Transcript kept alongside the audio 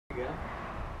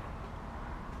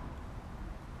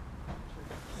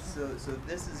So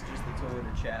this is just the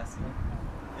Toyota chassis,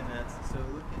 and that's so.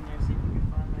 Look in there, see if you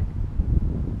can find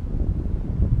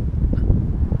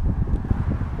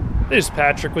This is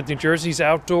Patrick with New Jersey's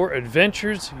Outdoor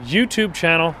Adventures YouTube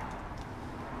channel.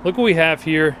 Look what we have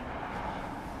here.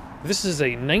 This is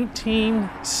a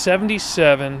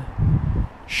 1977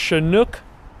 Chinook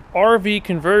RV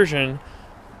conversion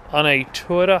on a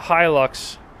Toyota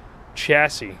Hilux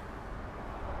chassis.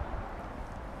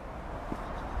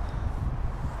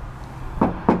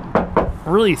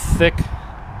 Really thick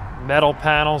metal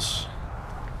panels.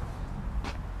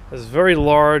 Has very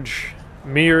large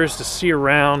mirrors to see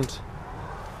around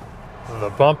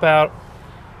the bump out.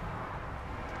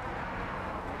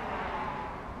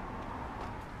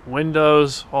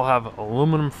 Windows all have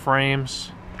aluminum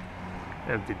frames.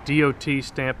 They have the DOT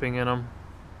stamping in them.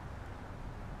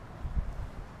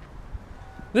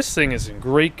 This thing is in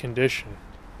great condition.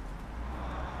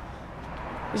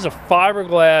 This is a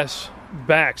fiberglass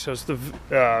back, so it's the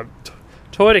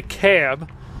Toyota cab,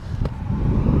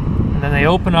 and then they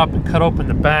open up and cut open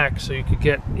the back so you could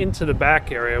get into the back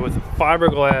area with a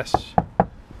fiberglass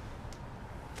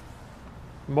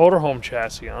motorhome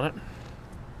chassis on it.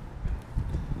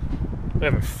 We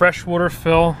have a freshwater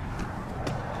fill.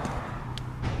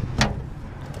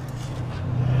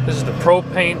 This is the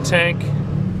propane tank.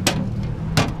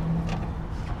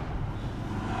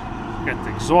 Got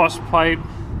the exhaust pipe.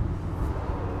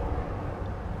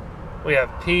 We have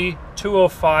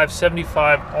P205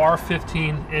 75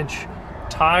 R15 inch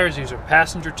tires. These are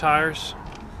passenger tires.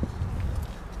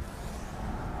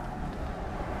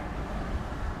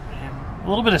 And a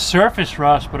little bit of surface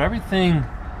rust, but everything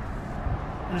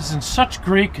is in such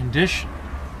great condition.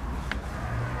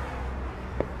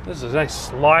 This is a nice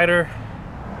slider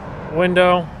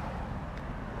window.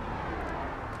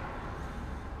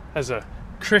 Has a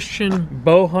Christian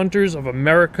Bow Hunters of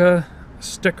America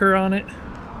sticker on it.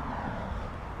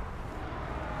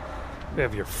 We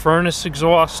have your furnace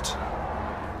exhaust.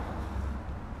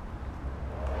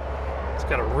 It's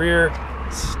got a rear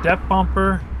step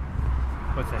bumper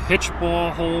with a hitch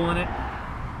ball hole in it.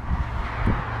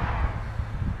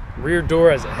 Rear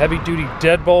door has a heavy-duty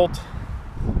deadbolt,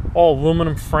 all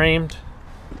aluminum framed.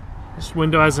 This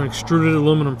window has an extruded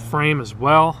aluminum frame as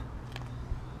well.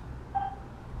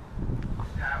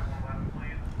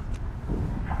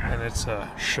 And it's a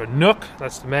Chinook,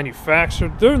 that's the manufacturer.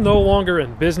 They're no longer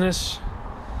in business,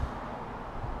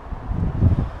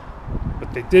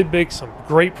 but they did make some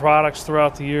great products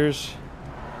throughout the years.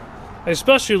 I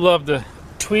especially love the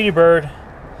Tweety Bird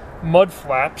mud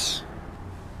flaps.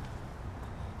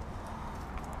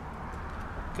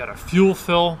 Got a fuel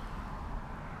fill.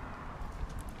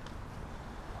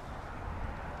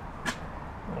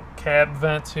 Little cab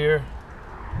vents here.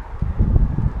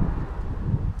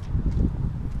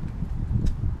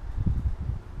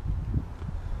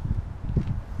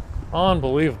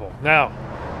 Unbelievable. Now,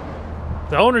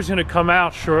 the owner's going to come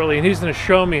out shortly, and he's going to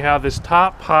show me how this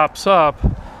top pops up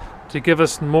to give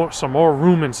us some more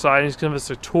room inside. He's going to give us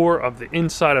a tour of the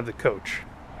inside of the coach.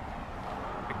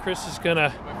 Chris is going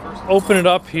to open it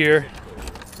up here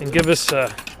and give us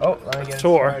a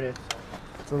tour.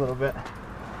 It's a little bit.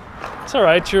 It's all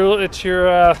right. It's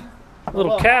your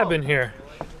little cabin here.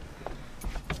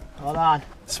 Hold on.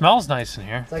 It smells nice in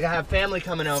here. It's like I have family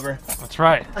coming over. That's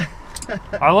right.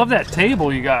 I love that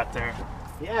table you got there.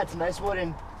 Yeah, it's a nice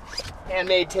wooden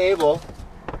handmade table.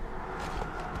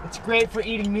 It's great for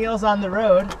eating meals on the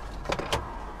road.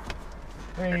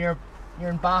 When you're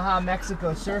in Baja,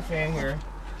 Mexico surfing, or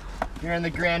you're in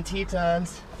the Grand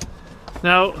Tetons.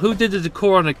 Now, who did the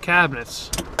decor on the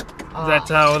cabinets? Is that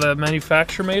how the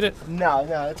manufacturer made it? No,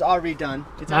 it's all redone.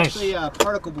 It's nice. Actually a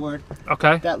particle board.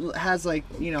 Okay. That has, like,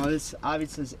 you know, this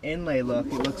obviously this inlay look.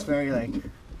 It looks very like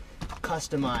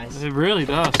customized. It really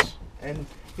does. And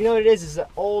you know what it is that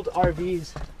old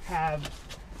RVs have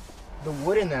the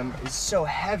wood in them is so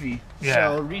heavy.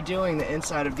 Yeah. So redoing the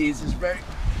inside of these is very.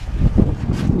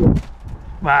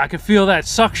 Wow, I could feel that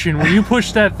suction when you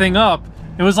pushed that thing up.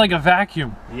 It was like a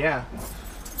vacuum. Yeah.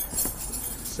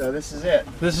 So this is it.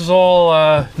 This is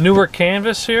all newer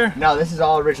canvas here? No, this is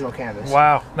all original canvas.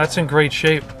 Wow, that's in great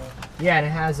shape. Yeah, and it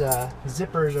has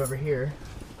zippers over here.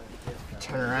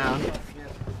 Turn around.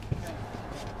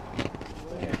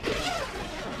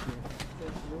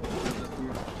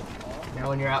 Now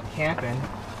when you're out camping,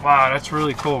 wow, that's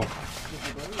really cool.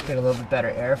 get a little bit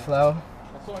better airflow.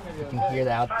 You can hear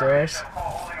the outdoors.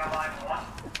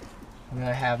 I'm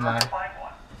gonna have my.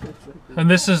 And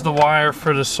this is the wire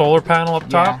for the solar panel up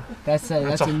top? Yeah,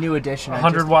 that's a new addition.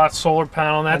 100-watt solar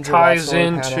panel, and that ties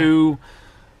into,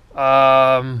 do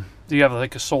you have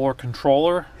like a solar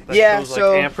controller that shows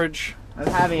like amperage?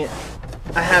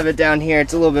 I have it down here.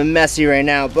 It's a little bit messy right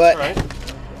now, but Right.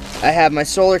 I have my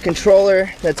solar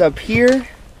controller that's up here,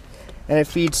 and it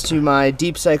feeds to my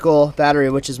deep cycle battery,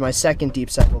 which is my second deep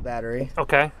cycle battery.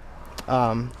 Okay.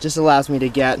 Just allows me to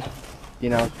get, you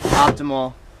know,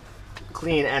 optimal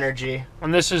clean energy.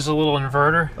 And this is a little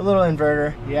inverter. A little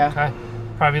inverter, yeah. Okay.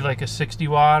 Probably like a 60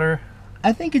 watt.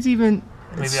 I think it's even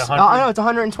Maybe it's, 100? I know it's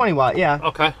 120 watt, yeah.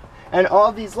 Okay. And all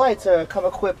of these lights come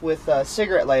equipped with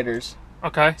cigarette lighters,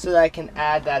 Okay. so that I can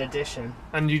add that addition.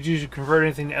 And you usually convert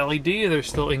anything to LED? Or they're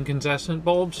still incandescent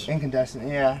bulbs? Incandescent,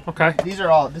 yeah. Okay.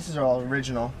 This is all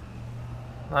original.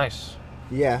 Nice.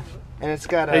 Yeah, and it's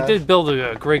got a. They did build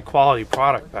a great quality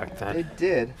product back then. They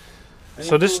did.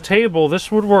 So this table,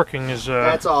 this woodworking is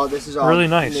That's all. This is all really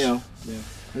nice. new. Yeah.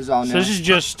 This is all new. So this is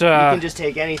just you can just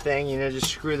take anything, you know, just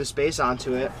screw the space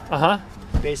onto it.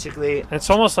 Basically. It's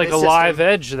almost like a this live system-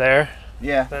 edge there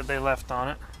Yeah. that they left on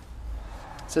it.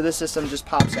 So this system just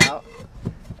pops out,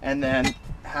 and then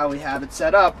how we have it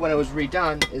set up when it was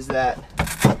redone is that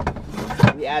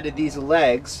we added these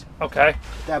legs Okay.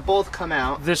 that both come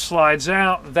out. This slides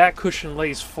out. That cushion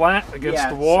lays flat against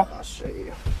the wall. So I'll show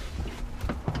you.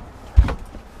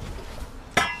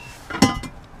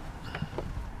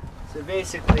 So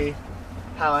basically,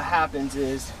 how it happens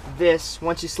is this,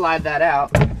 once you slide that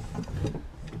out,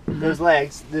 those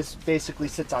legs, this basically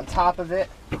sits on top of it,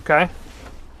 Okay.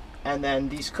 and then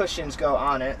these cushions go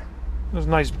on it. There's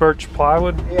nice birch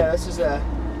plywood. Yeah, this is a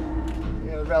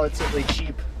relatively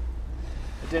cheap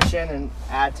addition and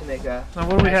add to make a Now what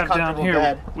do we nice, have down comfortable here?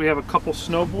 bed. We have a couple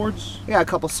snowboards. We got a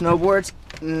couple snowboards,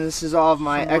 and this is all of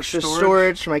my Some more extra storage.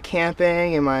 storage for my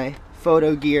camping and my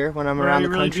photo gear when I'm Well, around you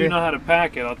the really country. do know how to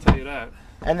pack it, I'll tell you that.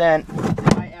 And then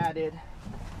I added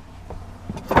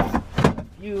a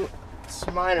few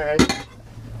minor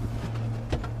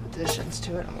additions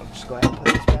to it. I'm gonna just go ahead and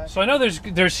put this back. So I know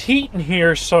there's heat in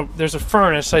here, so there's a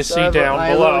furnace I So see I have down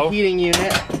my below. little heating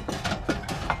unit.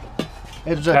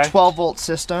 It's Okay. a 12-volt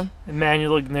system.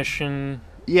 Manual ignition.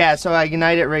 Yeah, so I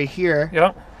ignite it right here.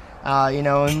 Yep. You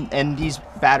know, and these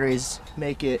batteries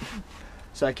make it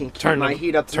so I can keep my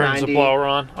heat up to turns 90. the blower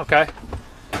on. Okay.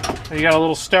 And you got a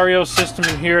little stereo system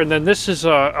in here, and then this is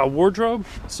a wardrobe.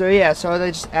 So yeah, so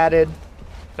I just added.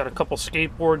 Got a couple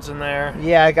skateboards in there.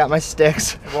 Yeah, I got my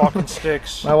sticks. Walking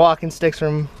sticks. My walking sticks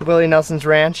from Willie Nelson's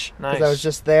ranch because Nice. I was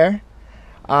just there.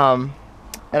 And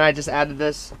I just added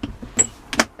this,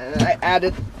 and I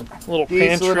added Little these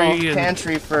pantry. little and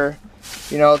pantry for,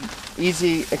 you know,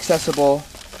 easy accessible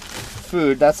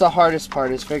food. That's the hardest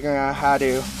part, is figuring out how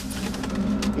to,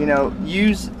 you know,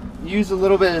 use a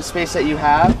little bit of the space that you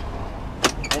have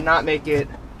and not make it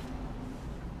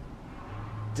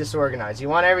disorganized. You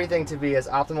want everything to be as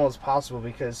optimal as possible,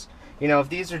 because, you know, if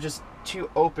these are just two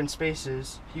open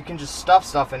spaces, you can just stuff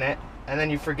stuff in it and then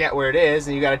you forget where it is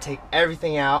and you got to take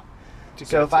everything out.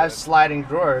 So if I have sliding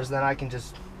drawers, then I can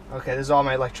just, okay, this is all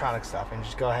my electronic stuff, and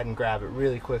just go ahead and grab it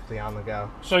really quickly on the go.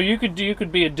 So you could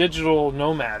be a digital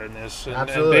nomad in this, and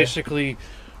Absolutely. basically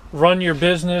run your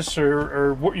business,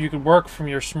 or you could work from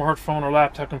your smartphone or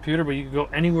laptop computer, but you could go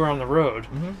anywhere on the road.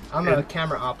 I'm a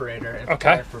camera operator and Okay.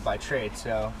 photographer by trade,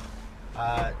 so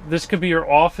This could be your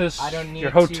office, I don't need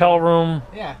your hotel to- room.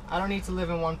 yeah, I don't need to live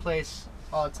in one place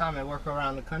all the time. I work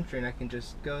around the country, and I can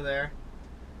just go there,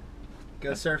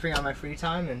 go surfing on my free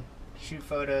time, and shoot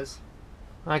photos.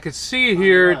 I could see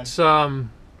here run. it's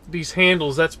these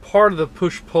handles. That's part of the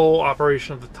push-pull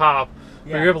operation at the top.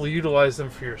 Where Yeah. you're able to utilize them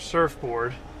for your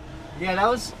surfboard. Yeah, that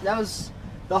was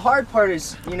the hard part.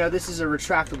 Is, you know, this is a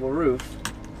retractable roof,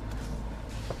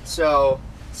 so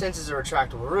since it's a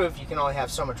retractable roof, you can only have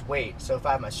so much weight. So if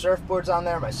I have my surfboards on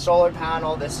there, my solar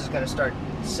panel, this is going to start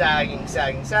sagging.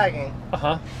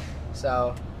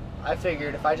 So I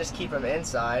figured if I just keep them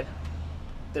inside,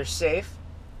 they're safe.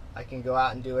 I can go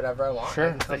out and do whatever I want. Sure, I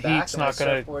can the come back heat's and my not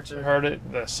going surfboards to are- hurt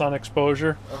it. The sun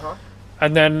exposure. Uh-huh.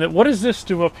 And then what does this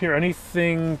do up here?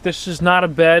 Anything? This is not a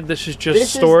bed. This is just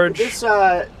This storage.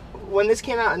 When this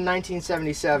came out in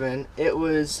 1977, it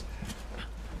was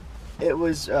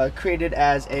created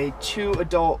as a 2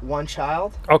 adult, 1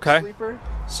 child Okay. sleeper.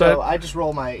 So- So I just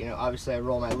roll my, you know, obviously I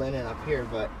roll my linen up here,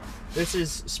 but this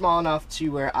is small enough to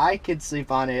where I could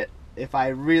sleep on it if I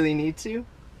really need to.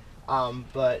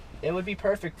 But it would be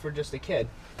perfect for just a kid.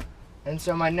 And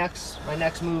so my next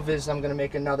move is I'm gonna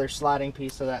make another sliding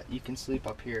piece so that you can sleep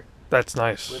up here That's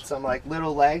nice. with some like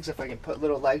little legs. If I can put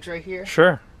little legs right here,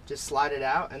 Sure. just slide it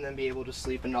out and then be able to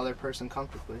sleep another person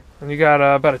comfortably. And you got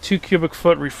about a 2 cubic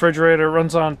foot refrigerator.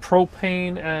 Runs on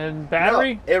propane and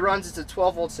battery. No, it runs. It's a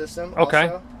 12-volt system.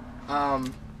 Okay.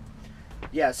 Also.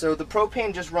 Yeah. So the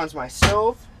propane just runs my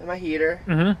stove and my heater,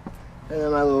 Mm-hmm. and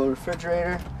then my little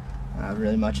refrigerator. Not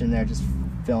really much in there, just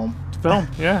film. Film,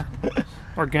 yeah.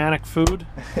 Organic food.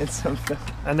 It's some film.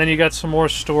 And then you got some more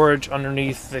storage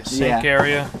underneath the sink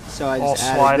area. So I all just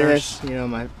added sliders. this, you know,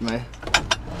 my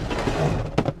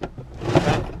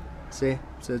see,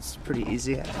 so it's pretty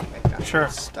easy. I think I got Sure.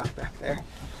 stuff back there.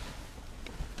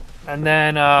 And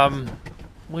then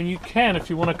when you can, if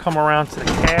you want to come around to the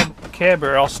cab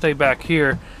area, I'll stay back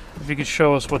here. If you could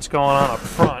show us what's going on up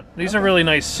front. These are really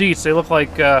nice seats. They look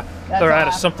like they're out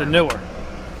of something newer.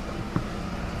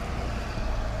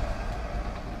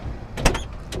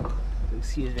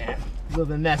 Excuse me, a little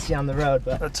bit messy on the road,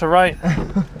 but That's all right.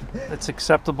 It's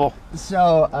acceptable.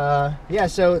 so yeah.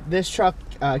 So this truck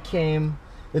came.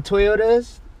 The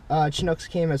Toyotas Chinooks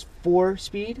came as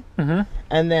 4-speed,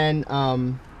 and then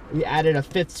we added a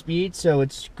 5th speed, so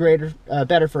it's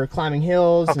better for climbing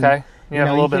hills. Okay. And, You have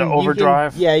a little bit of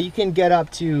overdrive. You can get up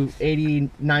to 80,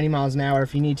 90 miles an hour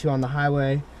if you need to on the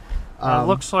highway. It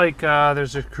looks like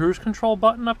there's a cruise control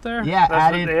button up there. Yeah,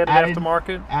 That's what they added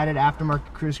aftermarket. Added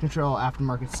aftermarket cruise control,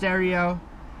 aftermarket stereo.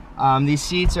 These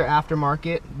seats are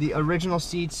aftermarket. The original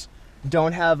seats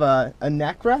don't have a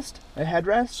neck rest, a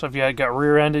headrest. So if you got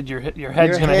rear-ended, your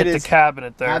head's going to hit the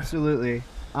cabinet there. Absolutely.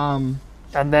 And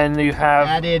then you have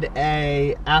Added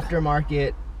a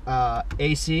aftermarket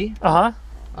AC.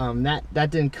 That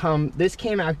didn't come. This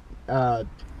came out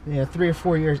 3 or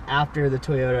 4 years after the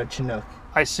Toyota Chinook.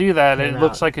 I see that. It came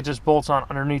looks out. like it just bolts on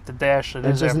underneath the dash. It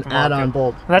It's is just an aftermarket. add-on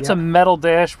bolt. And that's a metal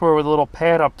dashboard with a little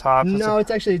pad up top. No, it's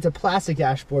a plastic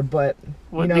dashboard, but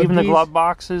you know, even the glove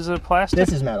box is a plastic.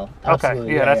 This is metal. Okay,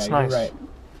 Absolutely. yeah, that's nice. You're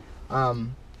right.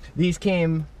 These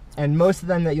came, and most of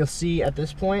them that you'll see at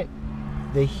this point,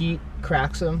 the heat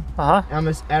cracks them.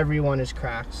 Almost everyone is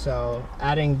cracked. So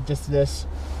adding just this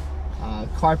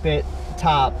carpet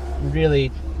top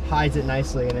really hides it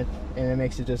nicely, and it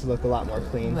makes it just look a lot more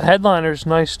clean. The headliner's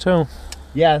nice too.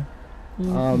 Yeah.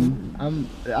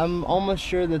 I'm almost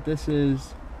sure that this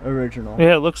is original.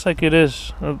 Yeah, it looks like it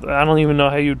is. I don't even know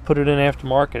how you'd put it in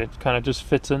aftermarket. It kind of just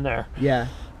fits in there. Yeah.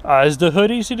 Is the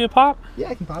hood easy to pop? Yeah,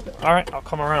 I can pop it. All right, I'll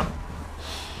come around.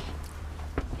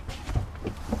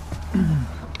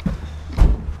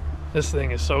 This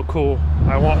thing is so cool.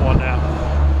 I want one now.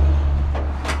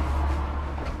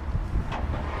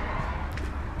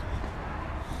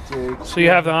 Dude. So you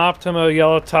have the Optima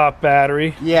yellow top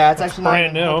battery. Yeah, it's actually not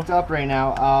brand even new. hooked up right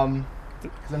now.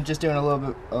 Because I'm just doing a little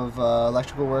bit of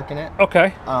electrical work in it.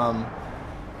 Okay.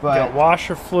 But Got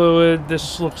washer fluid.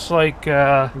 This looks like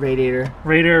radiator.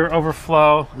 radiator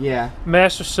overflow. Yeah.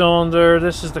 Master cylinder.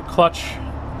 This is the clutch.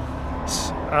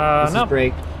 This No. is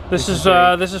brake. This is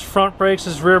brake. this is front brakes.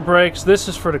 This is rear brakes. This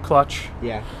is for the clutch.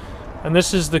 Yeah. And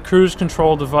this is the cruise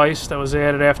control device that was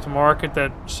added aftermarket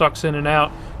that sucks in and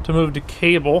out to move the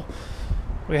cable.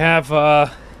 We have the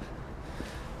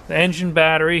engine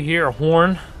battery here, a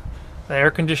horn, the air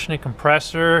conditioning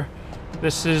compressor.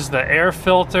 This is the air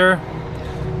filter.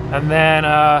 And then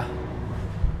I'm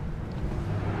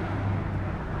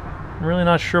really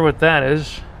not sure what that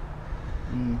is.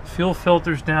 Fuel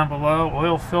filters down below,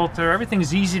 oil filter.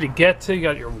 Everything's easy to get to. You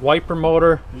got your wiper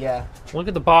motor. Yeah. Look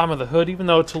at the bottom of the hood. Even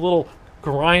though it's a little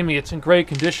grimy, it's in great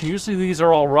condition. Usually these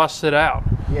are all rusted out.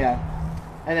 Yeah.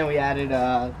 And then we added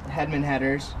Headman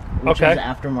headers, which is an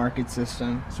aftermarket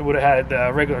system. So would have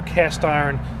had regular cast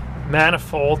iron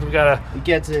manifold. We got a It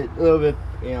gets a little bit,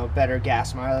 better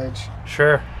gas mileage.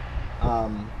 sure.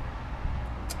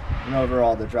 And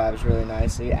overall, the drive is really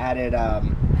nice. We added.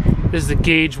 This is the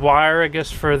gauge wire, I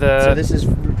guess, for the. So this is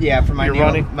for my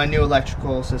You're new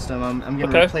electrical system. I'm gonna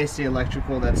Okay. replace the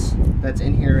electrical that's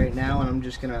in here right now, and I'm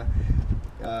just gonna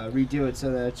redo it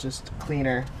so that it's just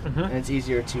cleaner and it's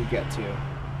easier to get to.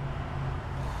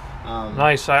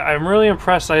 Nice. I'm really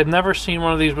impressed. I had never seen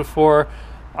one of these before.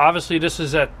 Obviously, this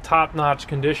is at top-notch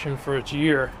condition for its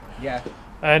year. Yeah.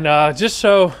 And just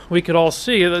so we could all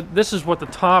see, this is what the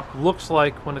top looks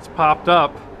like when it's popped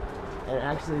up. And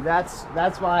actually, that's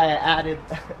why I added.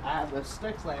 I have the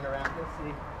sticks laying around. Let's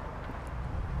see.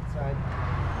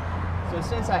 So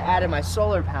since I added my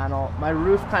solar panel, my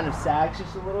roof kind of sags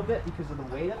just a little bit because of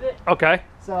the weight of it. Okay.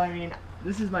 So I mean,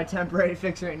 this is my temporary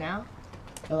fix right now.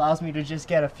 It allows me to just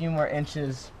get a few more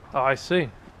inches Oh, I see.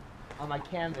 on my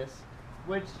canvas,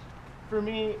 which for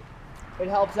me, it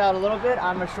helps out a little bit.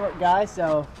 I'm a short guy,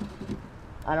 so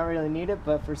I don't really need it,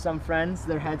 but for some friends,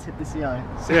 their heads hit the ceiling.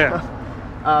 So,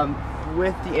 Yeah.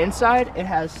 with the inside, it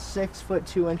has 6 foot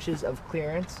 2 inches of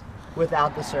clearance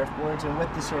without the surfboards, and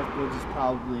with the surfboards, it's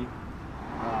probably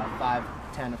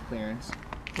 5'10" of clearance.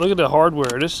 Look at the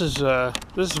hardware. This is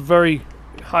very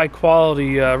high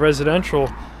quality residential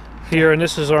here, and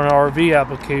this is our RV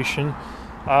application.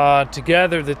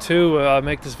 Together, the two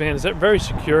make this van very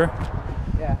secure.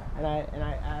 Yeah, and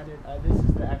I added this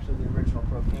is actually the original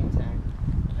propane tank.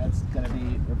 That's going to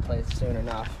be replaced soon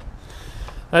enough.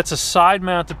 That's a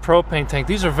side-mounted propane tank.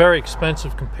 These are very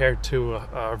expensive compared to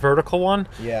a vertical one.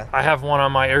 Yeah. I have one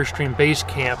on my Airstream base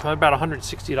camp, about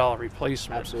 $160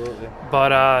 replacement. Absolutely.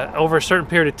 But over a certain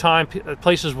period of time,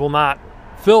 places will not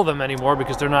fill them anymore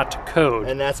because they're not to code.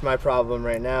 And that's my problem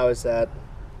right now, is that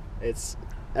it's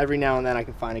every now and then I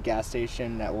can find a gas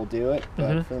station that will do it,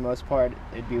 but for the most part,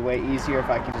 it'd be way easier if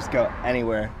I could just go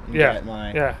anywhere and get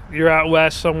my... Yeah, you're out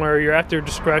west somewhere, you're at their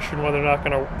discretion whether or not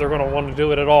they're gonna want to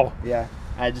do it at all. Yeah,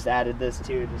 I just added this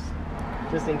too,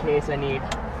 just in case I need,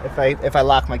 if I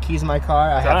lock my keys in my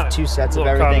car, I have two sets of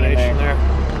everything in there.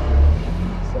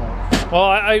 So.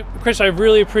 Well, Chris, I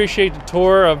really appreciate the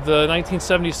tour of the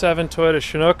 1977 Toyota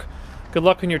Chinook. Good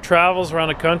luck in your travels around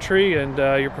the country and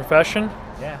your profession.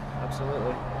 Yeah,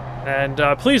 absolutely.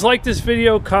 And please like this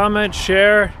video, comment,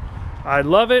 share. I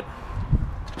love it.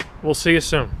 We'll see you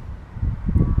soon.